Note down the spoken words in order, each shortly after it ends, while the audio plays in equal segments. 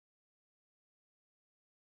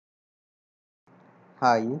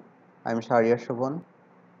Hi, I'm Sharia Shobhan.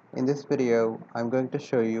 In this video, I'm going to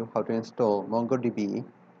show you how to install MongoDB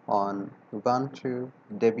on Ubuntu,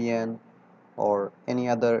 Debian, or any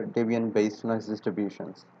other Debian-based Linux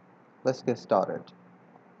distributions. Let's get started.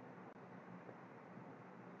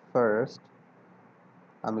 First,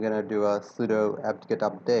 I'm going to do a sudo apt-get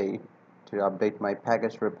update to update my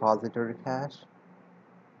package repository cache.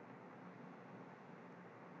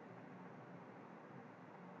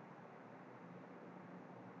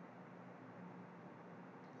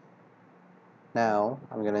 Now,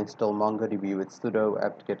 I'm going to install MongoDB with sudo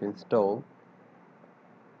apt-get install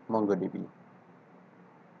MongoDB.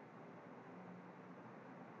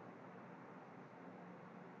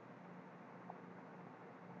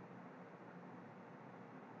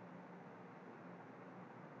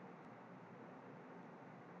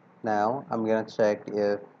 Now I'm going to check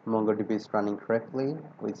if MongoDB is running correctly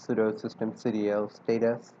with sudo systemctl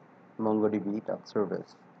status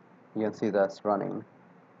mongodb.service. You can see that's running.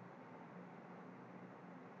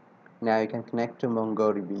 Now you can connect to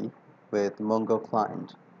MongoDB with Mongo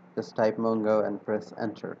client. Just type Mongo and press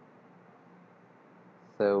enter.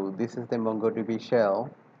 So this is the MongoDB shell.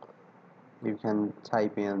 You can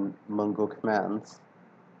type in Mongo commands.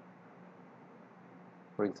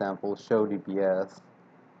 For example, show DBS,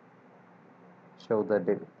 show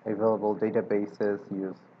the available databases,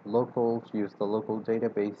 use locals, use the local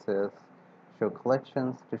databases, show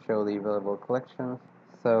collections to show the available collections.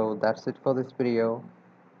 So that's it for this video.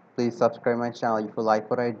 Please subscribe my channel if you like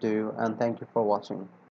what I do, and thank you for watching.